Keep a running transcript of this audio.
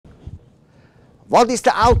What is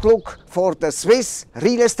the outlook for the Swiss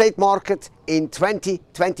real estate market in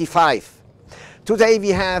 2025? Today we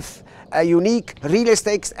have a unique real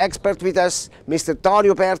estate expert with us, Mr.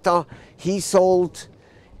 Dario Berta. He sold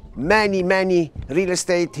many real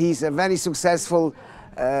estate. He's a very successful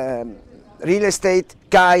real estate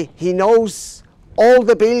guy. He knows all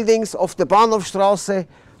the buildings of the Bahnhofstrasse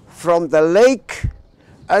from the lake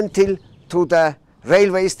until to the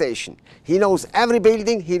railway station. He knows every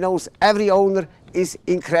building, he knows every owner. Is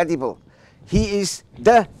incredible. He is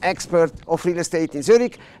the expert of real estate in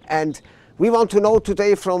Zurich, and we want to know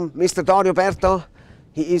today from Mr. Dario Berta.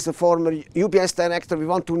 He is a former UBS director. We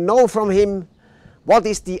want to know from him what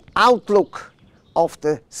is the outlook of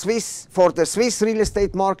the Swiss real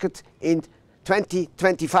estate market in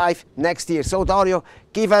 2025 next year. So Dario,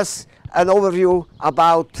 give us an overview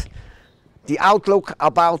about the outlook,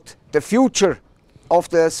 about the future of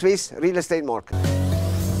the Swiss real estate market.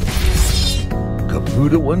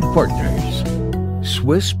 Caputo and Partners,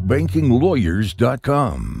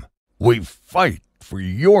 SwissBankingLawyers.com. We fight for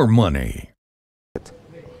your money.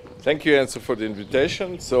 Thank you, Enzo, for the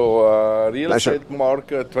invitation. So, real estate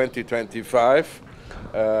market 2025,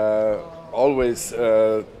 always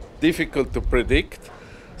difficult to predict.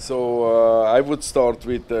 So I would start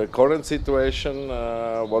with the current situation,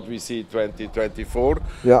 what we see 2024.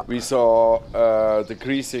 Yeah. We saw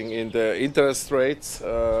decreasing in the interest rates,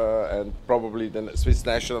 and probably the Swiss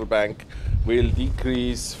National Bank will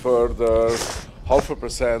decrease further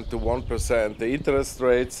 0.5% to 1% the interest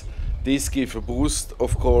rates. This gives a boost,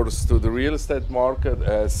 of course, to the real estate market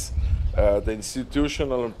as the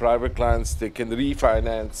institutional and private clients, they can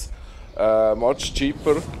refinance much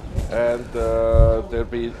cheaper, and there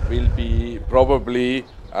will be probably,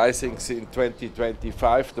 I think in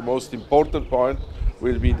 2025, the most important point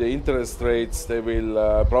will be the interest rates. They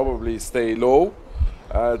will probably stay low.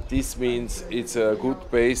 This means it's a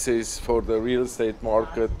good basis for the real estate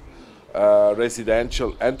market,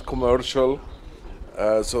 residential and commercial.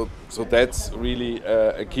 So that's really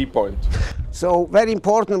a key point. So very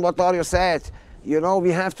important what Dario said. You know,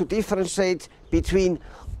 we have to differentiate between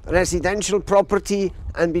residential property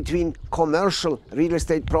and between commercial real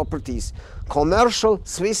estate properties. Commercial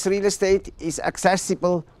Swiss real estate is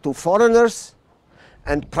accessible to foreigners,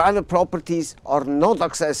 and private properties are not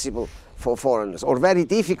accessible for foreigners, or very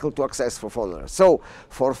difficult to access for foreigners. So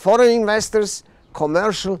for foreign investors,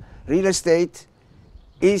 commercial real estate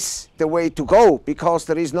is the way to go, because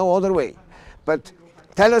there is no other way. But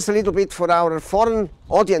tell us a little bit for our foreign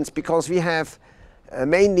audience, because we have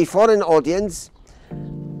mainly foreign audience.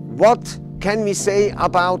 What can we say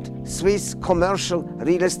about Swiss commercial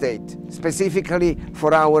real estate, specifically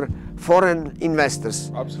for our foreign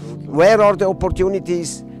investors? Absolutely. Where are the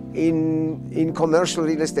opportunities in commercial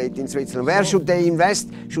real estate in Switzerland? Where should they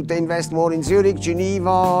invest? Should they invest more in Zurich,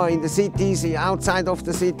 Geneva, in the cities, outside of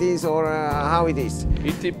the cities, or how it is?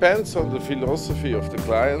 It depends on the philosophy of the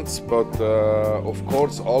clients, but of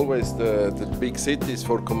course always the big cities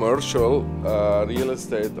for commercial real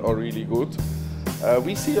estate are really good.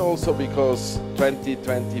 We see also, because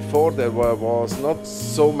 2024 there was not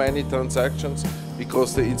so many transactions,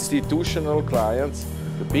 because the institutional clients,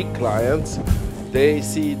 the big clients, they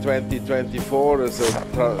see 2024 as a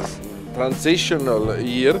transitional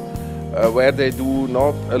year where they do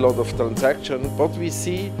not a lot of transactions, but we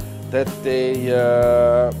see that they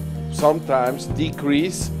sometimes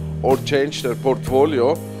decrease or change their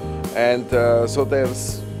portfolio, and so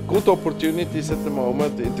there's good opportunities at the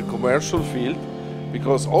moment in the commercial field,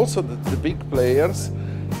 because also the big players,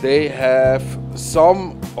 they have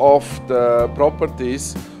some of the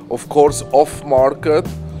properties, of course, off market,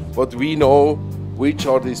 but we know which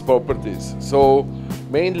are these properties. So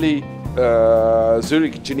mainly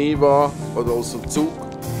Zurich, Geneva, but also Zug,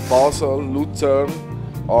 Basel, Lucerne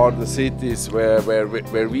are the cities where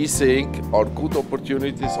we think are good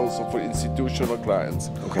opportunities also for institutional clients.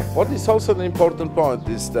 Okay. What is also an important point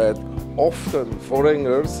is that often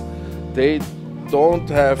foreigners, they don't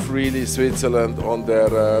have really Switzerland on their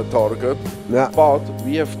target, but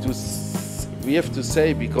we have to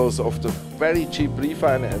say, because of the very cheap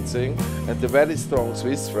refinancing and the very strong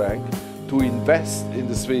Swiss franc, to invest in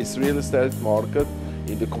the Swiss real estate market,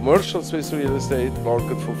 in the commercial Swiss real estate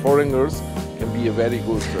market for foreigners, can be a very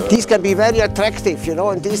good. This can be very attractive, you know,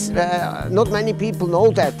 and this not many people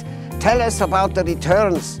know that. Tell us about the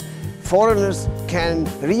returns foreigners can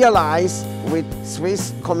realize with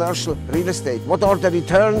Swiss commercial real estate. What are the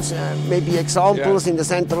returns? Maybe examples in the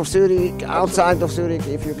center of Zurich, outside of Zurich,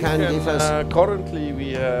 if you can give us. Currently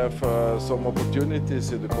we have some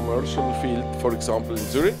opportunities in the commercial field, for example in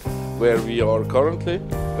Zurich, where we are currently.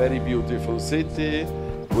 Very beautiful city,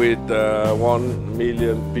 with 1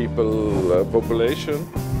 million people population,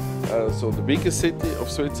 so the biggest city of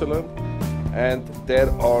Switzerland. And there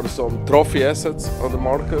are some trophy assets on the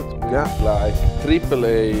market, like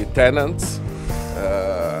AAA tenants,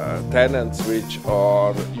 tenants which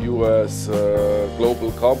are US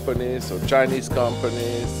global companies or Chinese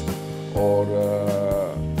companies or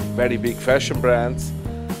very big fashion brands.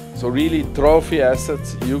 So really trophy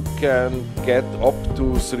assets, you can get up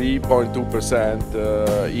to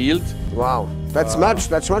 3.2% yield. Wow, that's much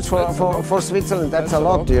for Switzerland, that's a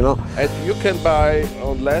lot, you know. And you can buy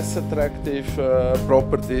on less attractive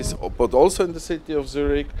properties, but also in the city of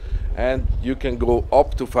Zurich, and you can go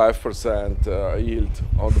up to 5% yield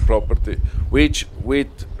on the property, which with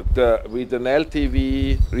an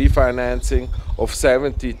LTV refinancing of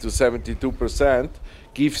 70 to 72%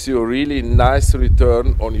 gives you a really nice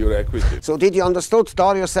return on your equity. So did you understood,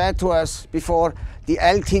 Dario said to us before, the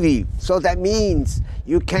LTV. So that means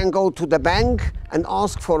you can go to the bank and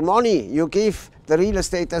ask for money. You give the real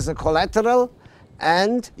estate as a collateral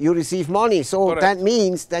and you receive money. So Correct. That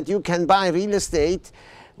means that you can buy real estate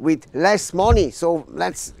with less money. So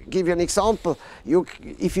let's give you an example.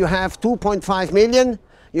 If you have 2.5 million,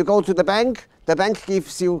 you go to the bank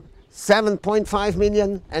gives you 7.5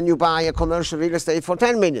 million and you buy a commercial real estate for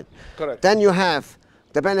 10 million. Correct. Then you have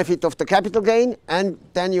the benefit of the capital gain and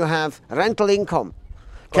then you have rental income.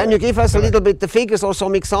 Can you give us a little bit the figures or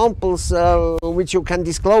some examples which you can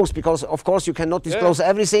disclose? Because of course you cannot disclose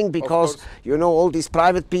everything because you know all these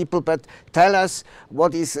private people, but tell us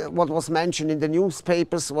what was mentioned in the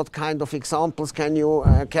newspapers, what kind of examples can you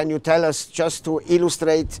tell us just to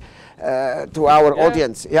illustrate to our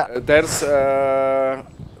audience?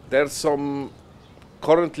 There's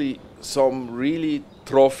currently some really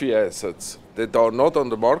trophy assets that are not on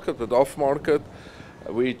the market but off market,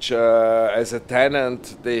 which as a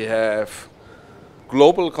tenant they have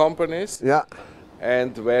global companies,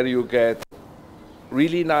 and where you get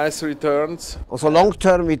really nice returns. Also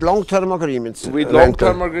long-term agreements. With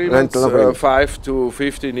long-term agreements, 5 to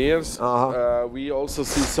 15 years. We also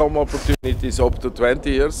see some opportunities up to 20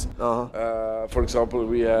 years. For example,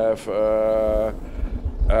 we have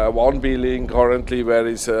one building currently where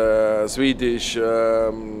is a Swedish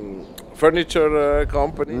furniture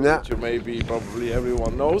company, which probably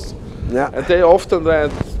everyone knows. And they often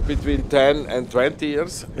rent between 10 and 20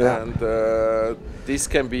 years. And this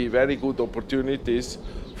can be very good opportunities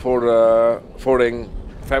for foreign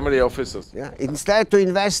family offices. Instead to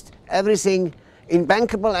invest everything in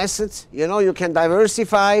bankable assets, you know, you can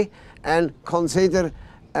diversify and consider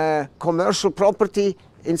commercial property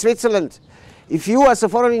in Switzerland. If you as a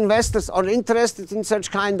foreign investors are interested in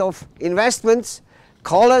such kind of investments,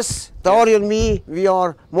 call us, Dario and me, we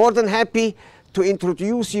are more than happy to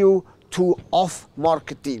introduce you to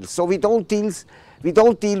off-market deals. So we don't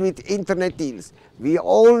deal with internet deals. We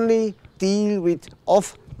only deal with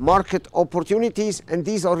off-market opportunities, and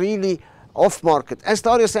these are really off-market. As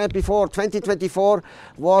Dario said before, 2024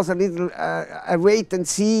 was a little a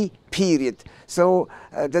wait-and-see period. So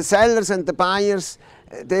the sellers and the buyers,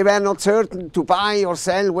 they were not certain to buy or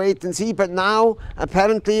sell, wait and see, but now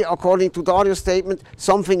apparently, according to Dario's statement,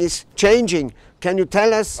 something is changing. Can you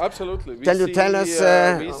tell us? Absolutely. Can you tell us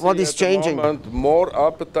what is changing? At the moment, more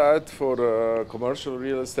appetite for commercial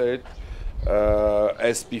real estate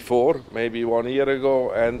as before, maybe 1 year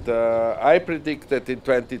ago, and I predict that in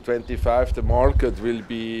 2025 the market will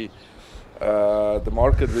be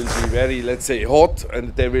very, let's say, hot,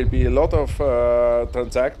 and there will be a lot of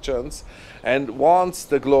transactions. And once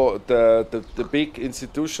the big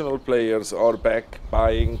institutional players are back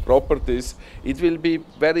buying properties, it will be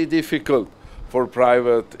very difficult for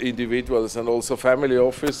private individuals and also family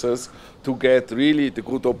offices to get really the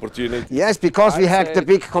good opportunity. Yes, because we have the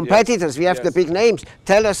big competitors, we have the big names.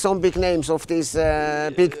 Tell us some big names of these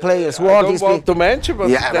big players. Who I are don't want to mention, but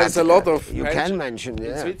there's a lot of you can mention.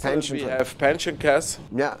 In Switzerland we have pension cash,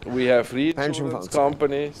 we have reinsurance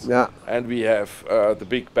companies, and we have the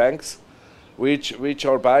big banks, which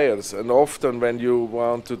are buyers. And often when you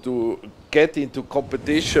want to get into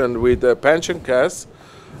competition with a pension cash,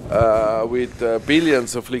 with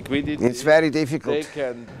billions of liquidity, it's very difficult. They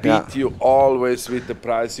can beat you always with the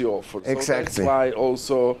price you offer. Exactly. So that's why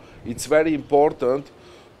also it's very important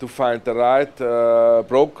to find the right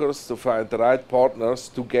brokers, to find the right partners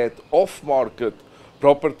to get off-market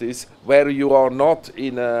properties where you are not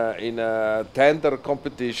in a tender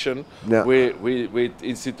competition with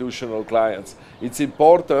institutional clients. It's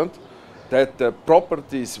important that the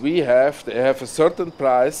properties we have, they have a certain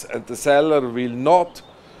price, and the seller will not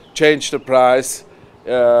change the price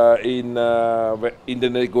in the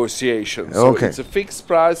negotiation. So Okay. it's a fixed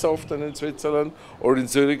price often in Switzerland or in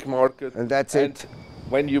Zurich market. And that's it.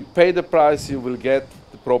 When you pay the price, you will get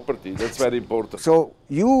the property. That's very important. So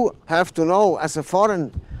you have to know, as a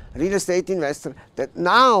foreign real estate investor, that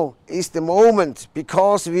now is the moment,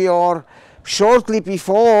 because we are shortly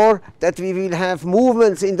before that we will have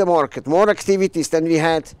movements in the market, more activities than we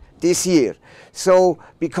had this year. So,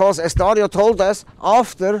 because as Dario told us,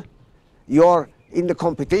 after you're in the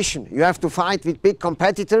competition, you have to fight with big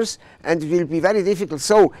competitors, and it will be very difficult.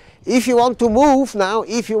 So, if you want to move now,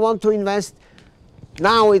 if you want to invest,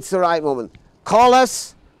 now it's the right moment. Call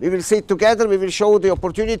us, we will sit together, we will show the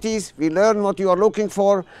opportunities, we learn what you are looking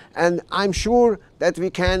for, and I'm sure that we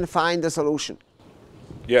can find a solution.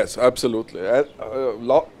 Yes, absolutely.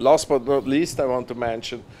 Last but not least, I want to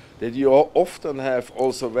mention that you often have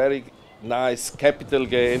also very nice capital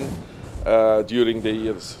gain during the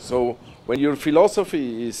years. So when your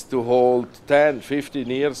philosophy is to hold 10, 15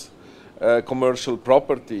 years commercial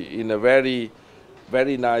property in a very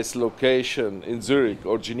nice location in Zurich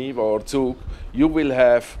or Geneva or Zug, you will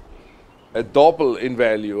have a double in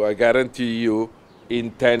value, I guarantee you,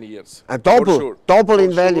 in 10 years. A double, sure. double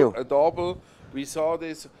in sure, value. a double. We saw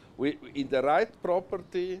this in the right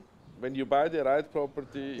property. When you buy the right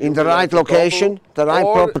property, In the right location, the right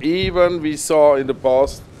property. Even we saw in the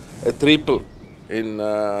past a triple in.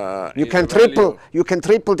 You can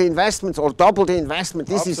triple the investments or double the investment.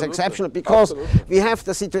 This is Absolutely. exceptional, because Absolutely. we have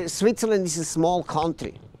the situation. Switzerland is a small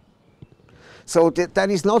country, so there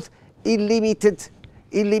is not unlimited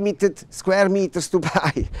square meters to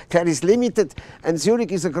buy. There is limited, and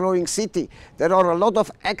Zurich is a growing city. There are a lot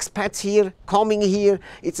of expats here, coming here.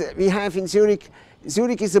 We have in Zurich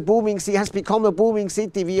is a booming city, has become a booming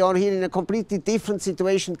city. We are here in a completely different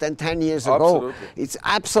situation than 10 years ago. Absolutely. It's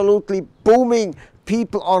absolutely booming.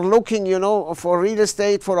 People are looking, you know, for real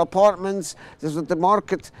estate, for apartments. The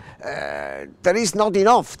market, there is not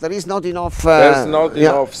enough. There's not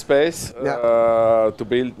enough space to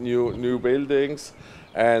build new buildings.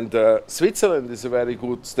 And Switzerland is a very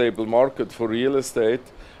good, stable market for real estate,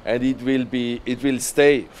 and it will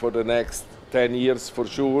stay for the next 10 years for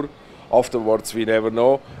sure. Afterwards, we never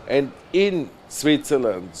know. And in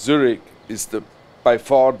Switzerland, Zurich is by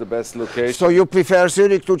far the best location. So you prefer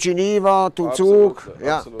Zurich to Geneva to Zug?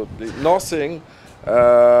 Yeah. Absolutely. Nothing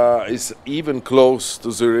is even close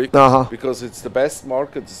to Zurich, because it's the best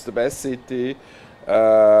market, it's the best city.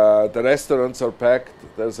 The restaurants are packed,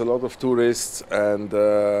 there's a lot of tourists,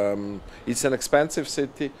 and it's an expensive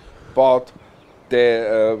city, but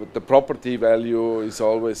the property value is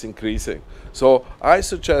always increasing. So I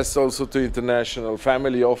suggest also to international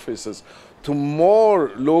family offices to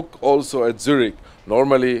more look also at Zurich.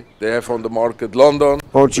 Normally they have on the market London,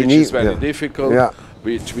 or which Geneva, is very difficult,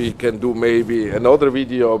 which we can do maybe another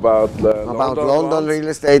video about London real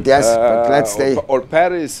estate, yes, but let's stay. Or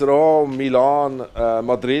Paris, Rome, Milan,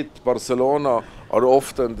 Madrid, Barcelona are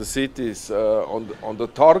often the cities on the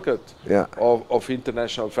target of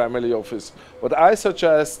international family office. But I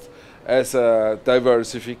suggest, as a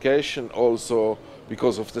diversification also,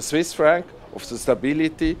 because of the Swiss franc, of the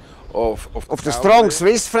stability of the strong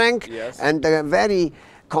Swiss franc, yes, and the very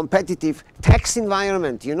competitive tax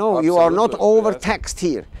environment. You know, you are not overtaxed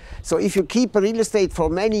here. So if you keep a real estate for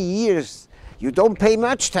many years, you don't pay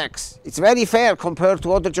much tax. It's very fair compared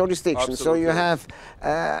to other jurisdictions. So you have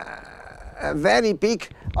a very big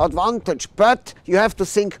advantage, but you have to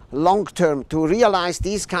think long term. To realize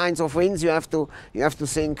these kinds of wins, you have to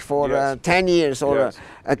think for 10 years or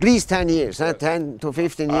at least 10 years, 10 to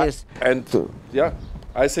 15 years.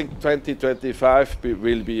 I think 2025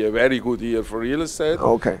 will be a very good year for real estate.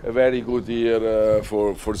 Okay. A very good year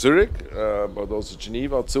for Zurich, but also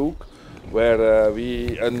Geneva, Zug, where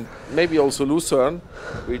and maybe also Lucerne,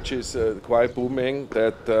 which is quite booming,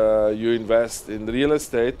 that you invest in real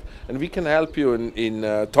estate, and we can help you in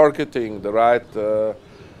targeting the right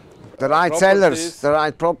sellers, the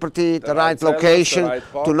right property, the right location,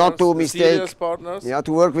 to not do mistakes. Yeah,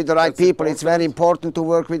 to work with the right people. It's very important to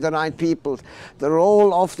work with the right people. The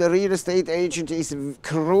role of the real estate agent is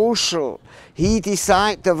crucial. He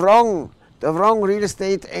decides the wrong real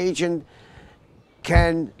estate agent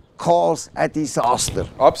can cause a disaster.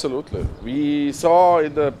 Absolutely. We saw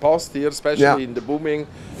in the past year, especially in the booming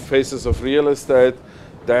phases of real estate,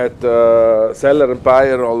 that seller and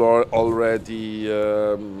buyer are already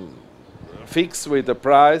fixed with the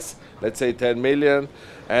price, let's say 10 million,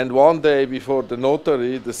 and one day before the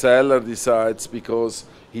notary, the seller decides, because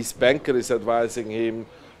his banker is advising him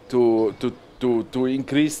to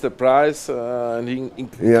increase the price, and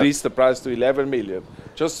increase the price to 11 million.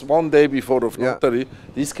 Just one day before of notary,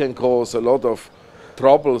 this can cause a lot of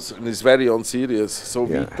troubles and is very unserious. So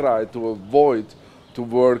we try to avoid to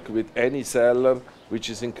work with any seller which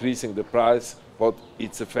is increasing the price, but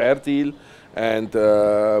it's a fair deal, and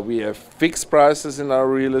we have fixed prices in our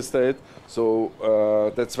real estate. So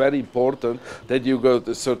that's very important that you got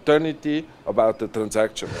the certainty about the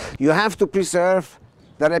transaction. You have to preserve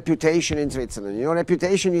the reputation in Switzerland. Your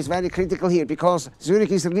reputation is very critical here because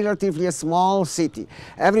Zurich is relatively a small city.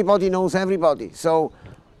 Everybody knows everybody. So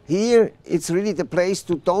here it's really the place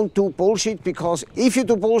to don't do bullshit, because if you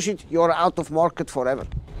do bullshit, you're out of market forever.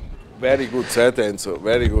 Very good said, Enzo.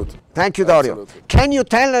 Very good. Thank you, Dario. Absolutely. Can you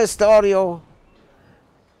tell us, Dario,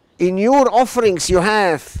 in your offerings you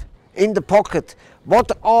have in the pocket,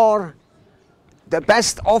 what are the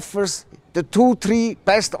best offers, the 2-3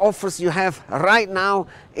 best offers you have right now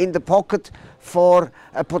in the pocket for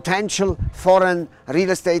a potential foreign real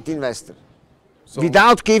estate investor? So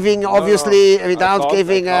without giving, obviously, because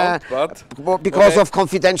of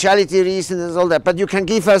confidentiality reasons and all that, but you can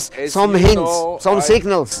give us some hints, some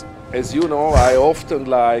signals. As you know, I often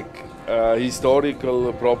like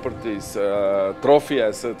historical properties, trophy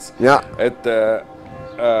assets at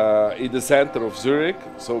in the center of Zurich.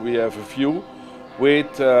 So we have a few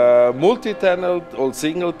with multi-tenant or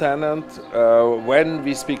single-tenant. When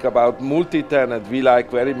we speak about multi-tenant, we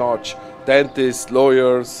like very much dentists,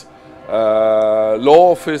 lawyers,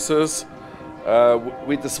 law officers,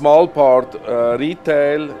 with a small part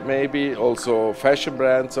retail, maybe also fashion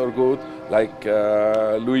brands are good, like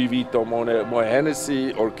Louis Vuitton, Moët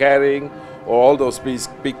Hennessy, or Kering, or all those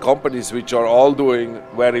big companies which are all doing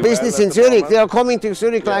very business well in Zurich. They are coming to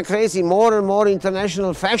Zurich like crazy. More and more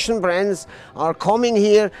international fashion brands are coming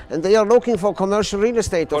here, and they are looking for commercial real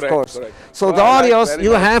estate, of course. Correct. So Darius,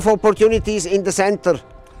 you have opportunities in the center.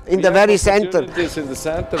 In the very center.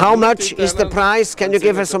 How much is the price? Can you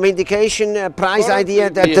give us some indication, price idea?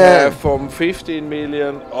 That we have from 15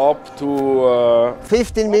 million up to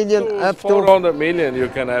 15 million up to 400 million. You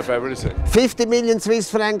can have everything. 50 million Swiss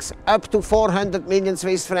francs up to 400 million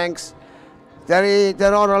Swiss francs.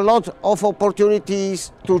 There are a lot of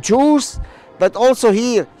opportunities to choose, but also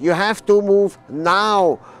here you have to move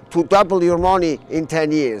now to double your money in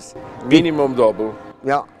 10 years. Minimum double.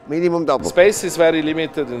 Yeah. Minimum double. Space is very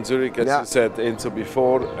limited in Zurich, as you said, Enzo,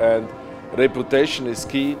 before, and reputation is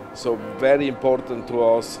key. So very important to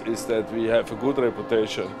us is that we have a good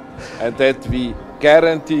reputation and that we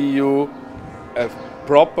guarantee you a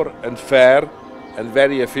proper and fair and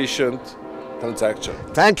very efficient transaction.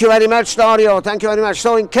 Thank you very much, Dario. Thank you very much.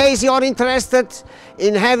 So in case you are interested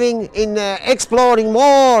in exploring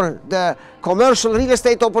more the commercial real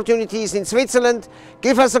estate opportunities in Switzerland,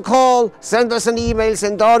 give us a call, send us an email,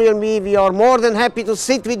 and Dario and me, we are more than happy to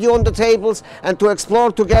sit with you on the tables and to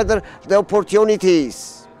explore together the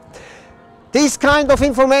opportunities. This kind of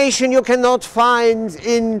information you cannot find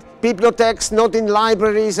in bibliotheques, not in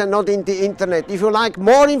libraries, and not in the internet. If you like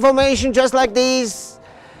more information just like this,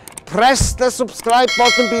 press the subscribe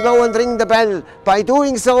button below and ring the bell. By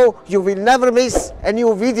doing so, you will never miss a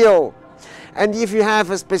new video. And if you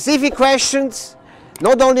have specific questions,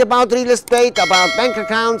 not only about real estate, about bank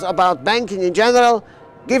accounts, about banking in general,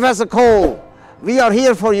 give us a call. We are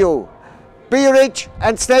here for you. Be rich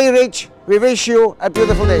and stay rich. We wish you a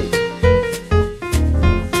beautiful day.